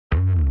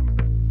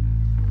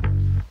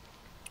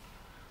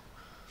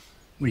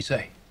do you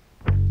say?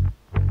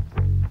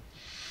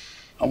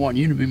 I want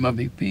you to be my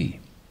VP.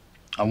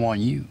 I want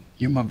you.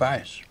 You're my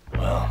vice.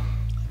 Well,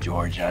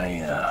 George,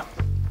 I'm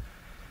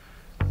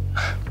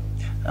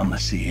the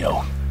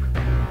CEO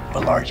of a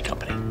large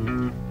company.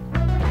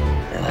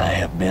 And I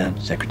have been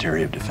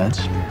Secretary of Defense.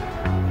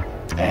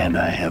 And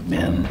I have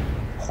been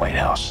White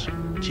House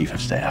Chief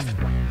of Staff.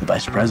 The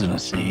Vice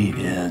Presidency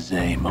is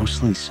a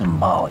mostly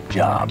symbolic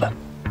job.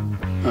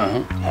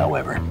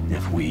 However,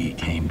 if we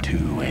came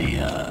to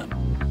a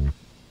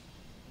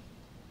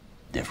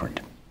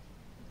different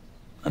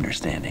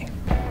understanding,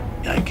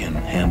 I can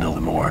handle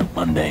the more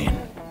mundane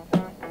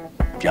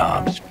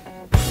jobs,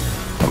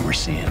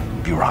 overseeing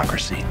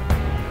bureaucracy,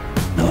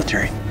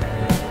 military,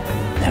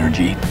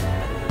 energy,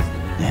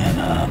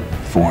 and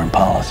foreign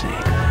policy.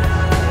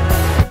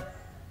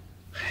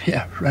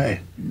 Yeah, right.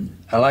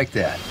 I like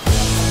that.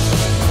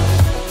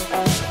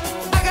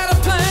 I got a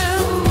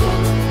plan.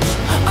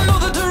 I know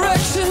the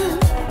direction,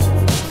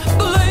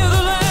 the lay of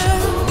the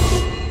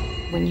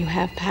land. When you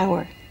have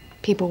power,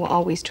 people will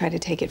always try to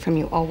take it from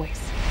you, always.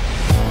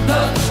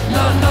 Nothing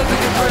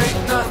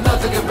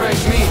can break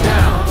me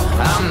down.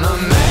 I'm the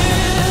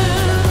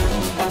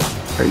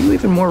man. Are you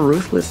even more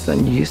ruthless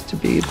than you used to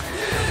be?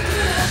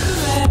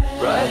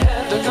 Right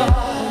hand of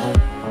God,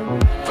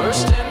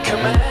 first in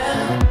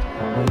command.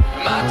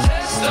 My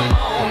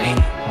testimony,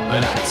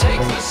 but I take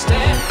the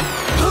stand.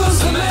 Who's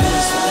the man?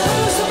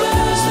 Who's the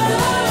man? Who's the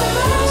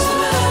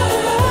man?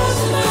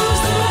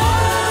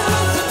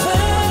 Who's the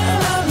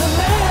plan? I'm the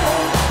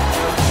man.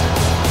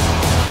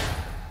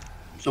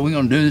 So we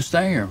gonna do this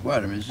thing, or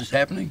what? I mean, is this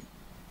happening?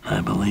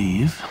 I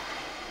believe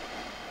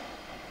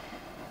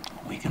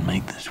we can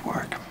make this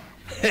work.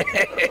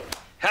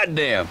 Hot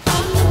damn.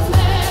 I'm the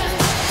man.